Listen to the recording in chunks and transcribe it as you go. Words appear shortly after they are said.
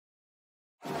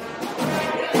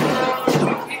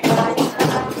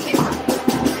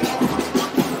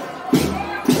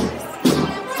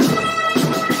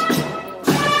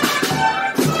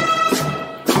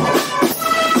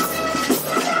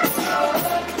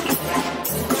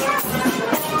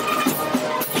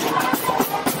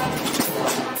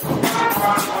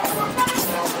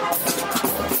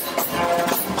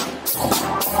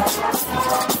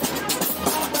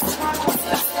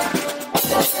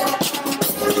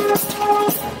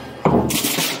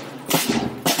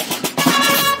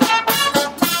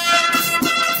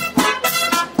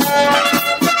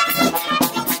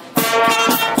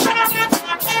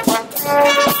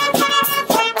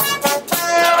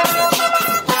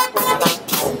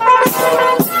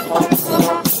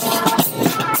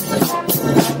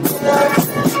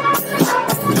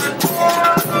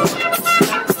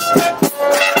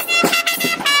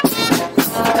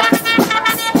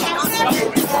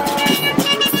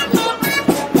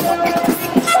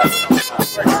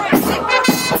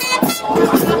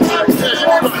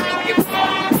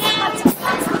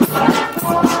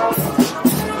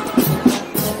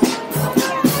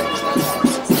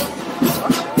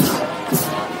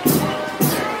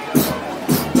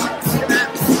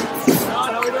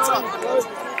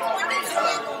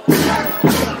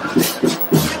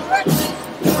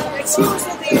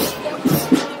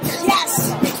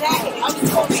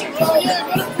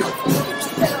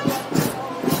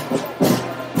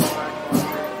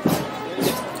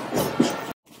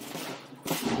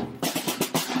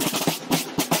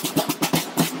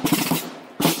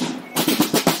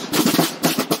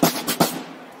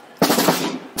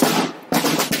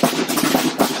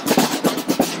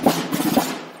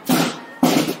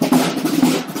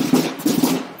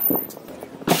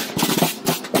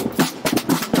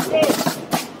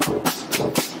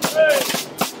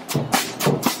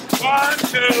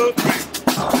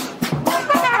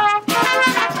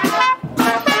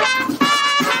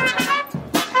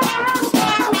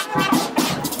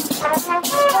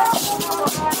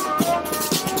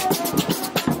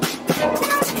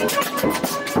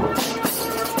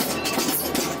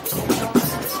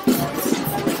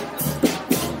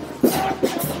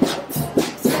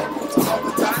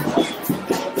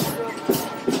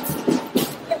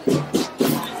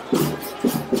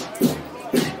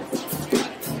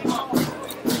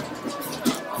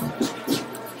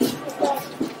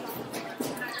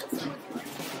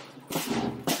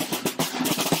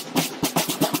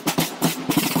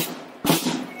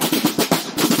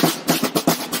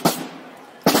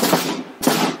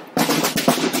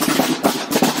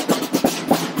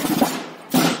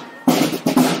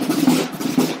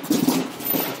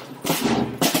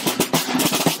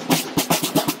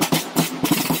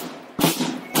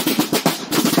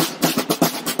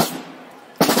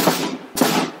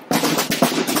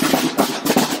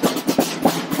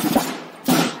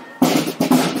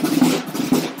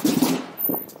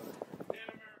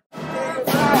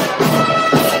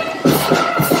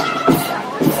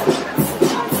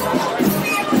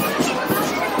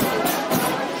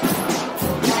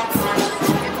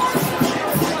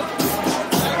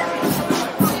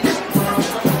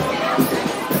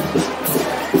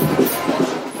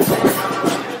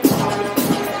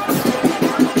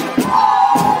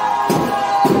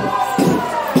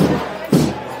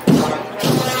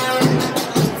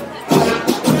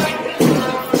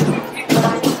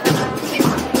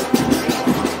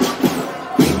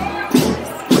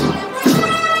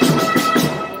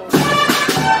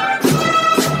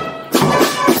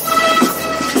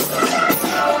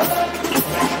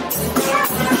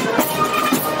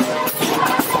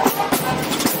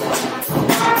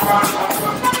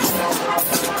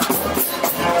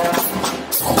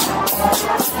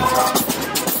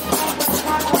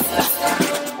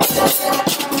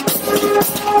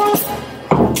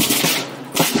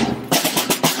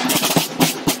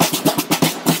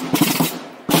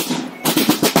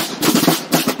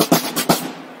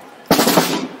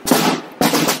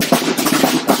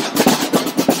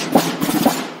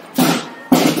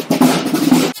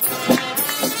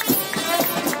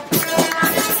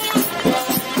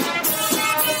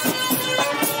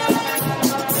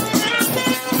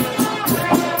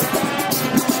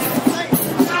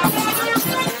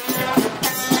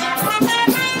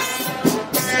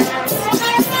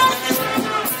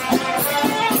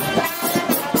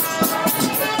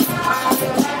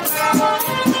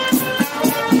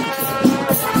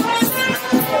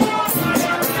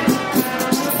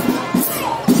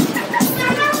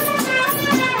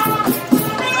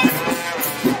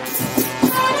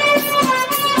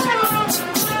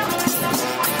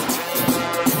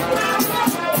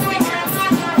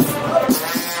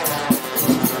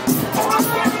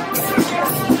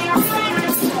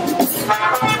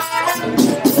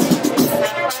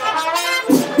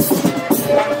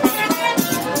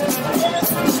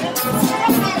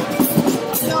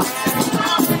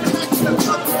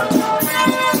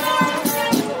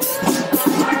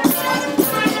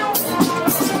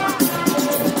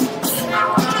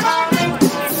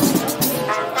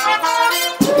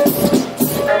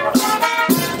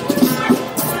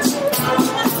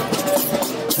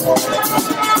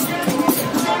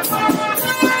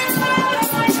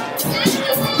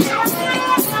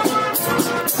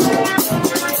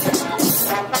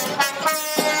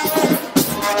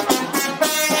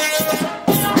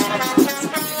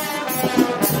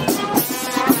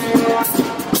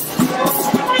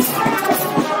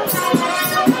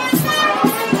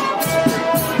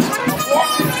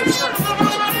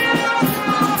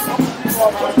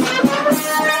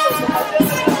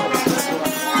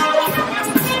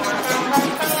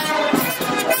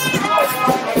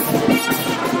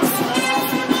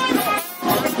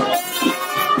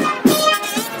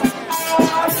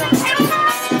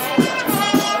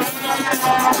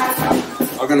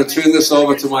I'm going to turn this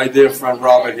over to my dear friend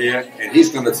Robert here, and he's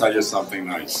going to tell you something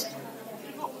nice.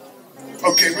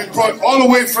 Okay, we brought all the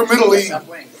way from Italy,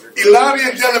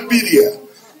 Ilaria Della Bidia.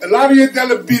 Ilaria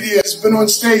Della Bidia has been on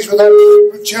stage with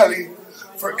Bocelli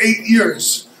for 8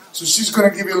 years, so she's going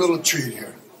to give you a little treat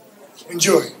here.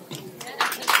 Enjoy.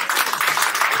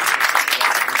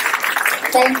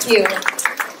 Thank you.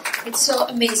 It's so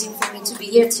amazing for me to be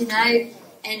here tonight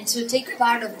and to take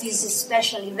part of this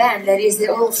special event that is the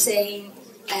All Saints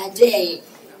Day.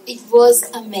 It was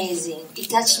amazing. It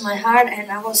touched my heart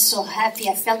and I was so happy.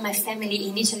 I felt my family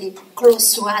in Italy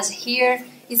close to us here.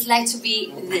 It's like to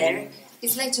be there.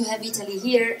 It's like to have Italy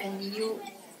here and you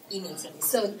in Italy.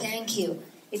 So thank you.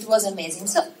 It was amazing.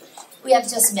 So we have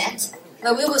just met,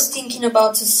 but we was thinking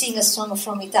about to sing a song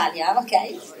from Italia,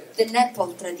 okay? The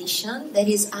Nepal tradition, that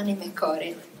is Anime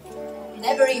Core. In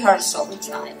every rehearsal we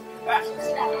try.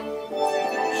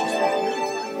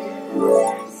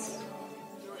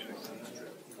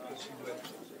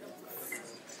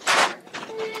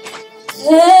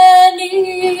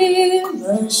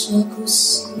 Lascia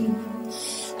così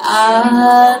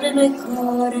anime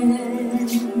core,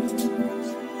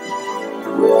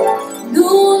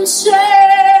 non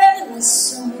c'è la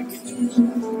sole più,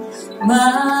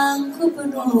 manco per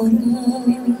ora.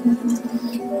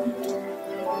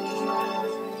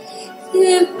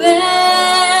 Che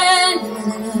bella,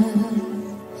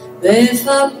 mi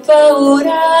fa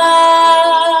paura,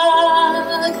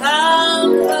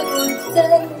 campa con te.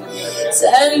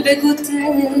 Salve con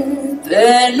te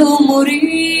per non morire,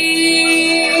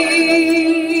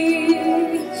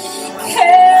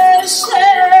 che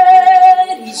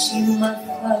scegli ma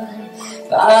fa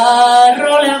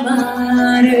parole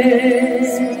amare,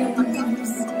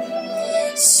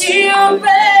 sia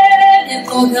bene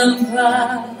può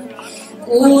campare,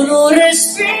 uno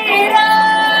respira,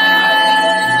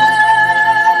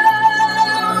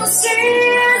 si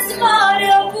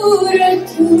smaria pure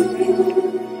tu.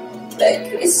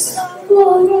 Perché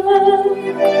sapore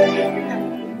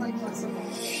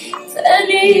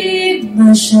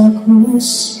t'anima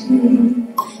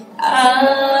così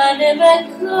anima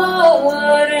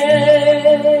core.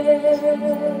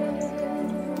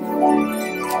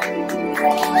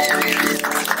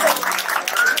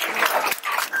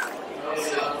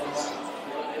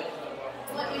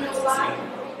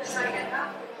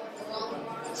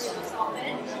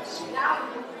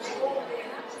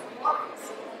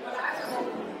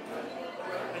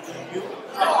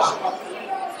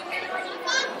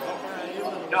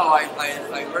 No, I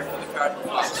worked for the card.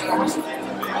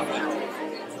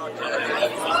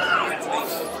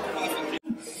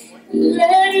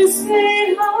 Let us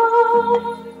stay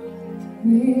home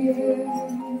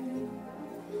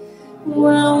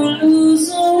while we lose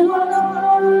our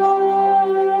way.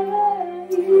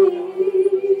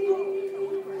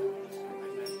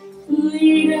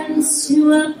 Lead us to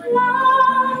a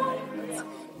place,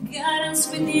 guide us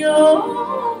with your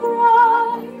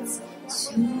eyes.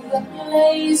 To a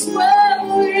place where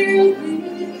we'll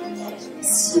be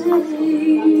safe.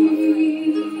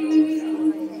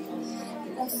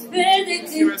 La fede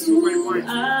che tu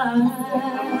hai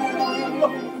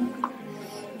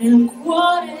nel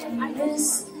cuore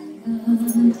resta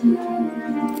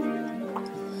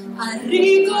a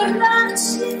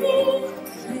ricordarci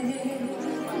che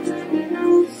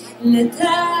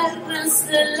l'eterna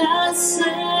stella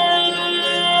sei.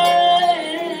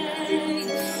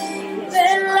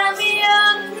 Della mia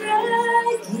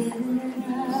preghiera,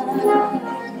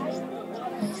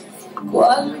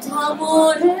 quanto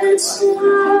amore c'è.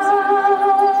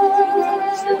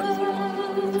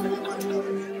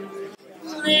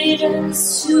 Lead us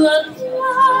to a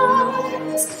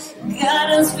place,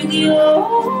 guide us with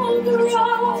your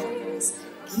grace,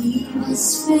 give us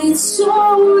faith so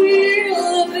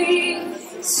we'll be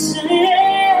saved.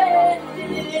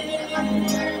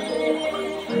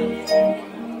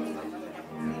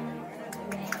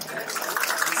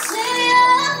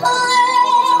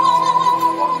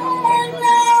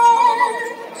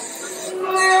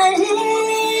 My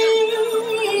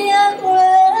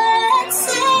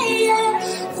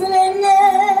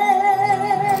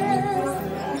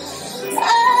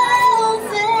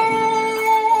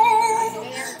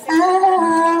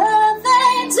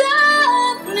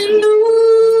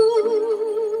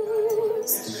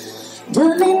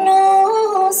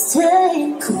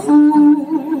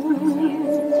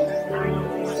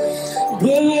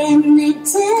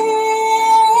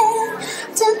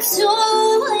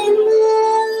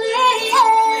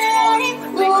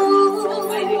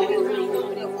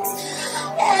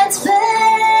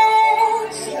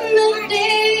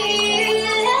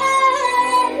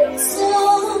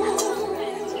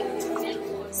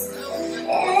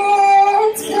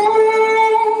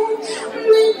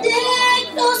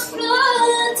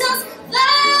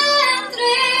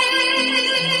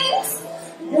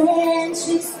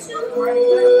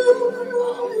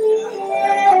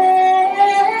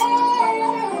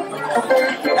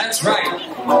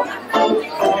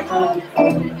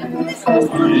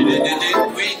Why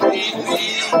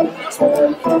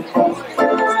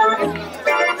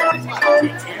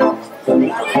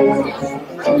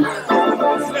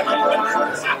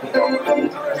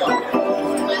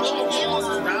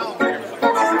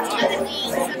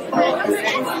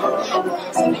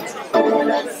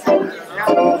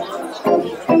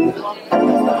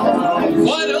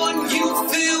don't you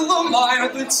feel the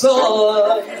mind that's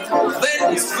on?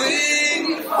 Then you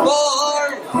sing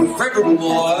for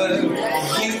evermore.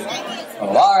 You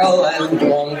are and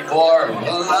one for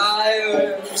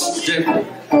alive, stiff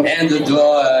and the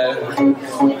door.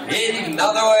 In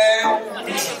other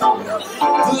words,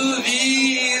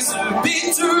 please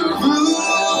be true.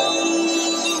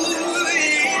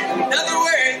 In other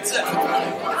words,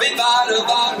 be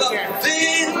about the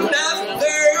thing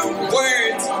after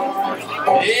words.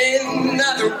 In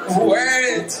other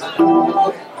words,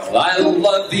 I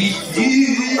love you.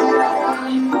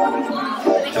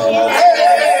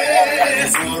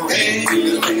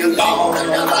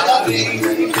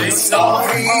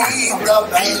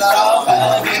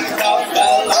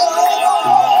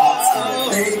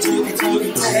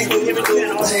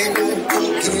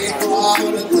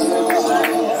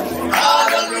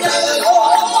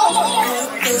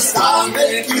 I'll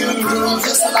make you move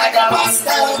just like a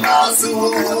master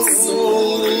muscle.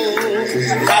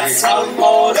 That's how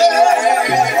more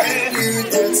you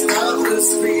dance down the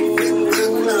street with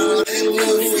the crowd and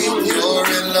you feel you're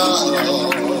in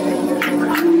love.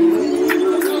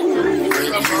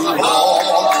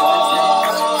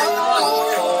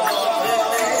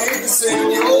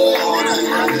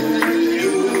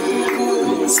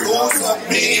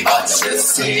 Me, but you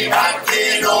see, I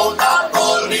can't hold that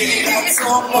belief. That's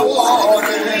amore,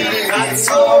 that's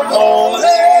amore.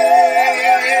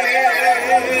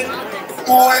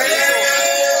 When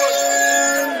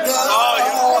the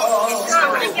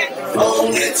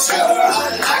only sure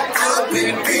I like to be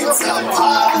pizza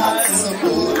pie.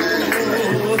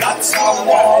 That's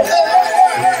amore.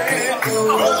 The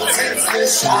world takes the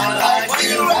shine like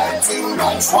you had too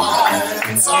much wine.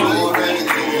 That's amore.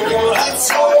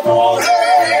 That's amore.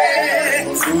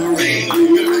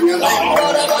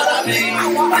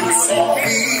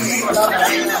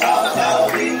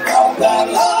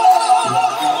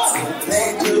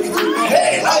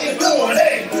 Hey, how you doing?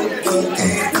 Hey,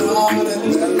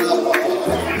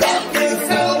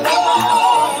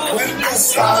 when the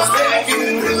stars make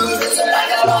you lose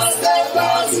like a lost and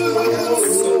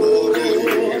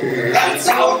that's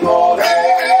how more.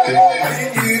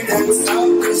 When you dance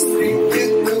down the street,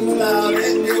 get them loud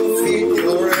and your feet,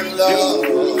 you're in love.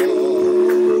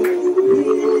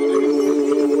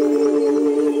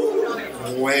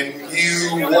 When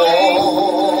you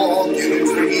walk in a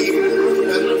dream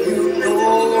and you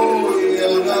know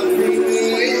you're not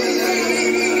dreaming,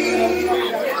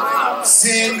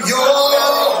 Signore,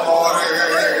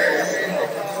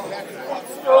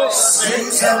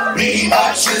 Susan, me,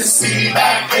 but you see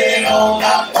back in on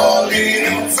Napoli,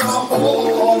 it's a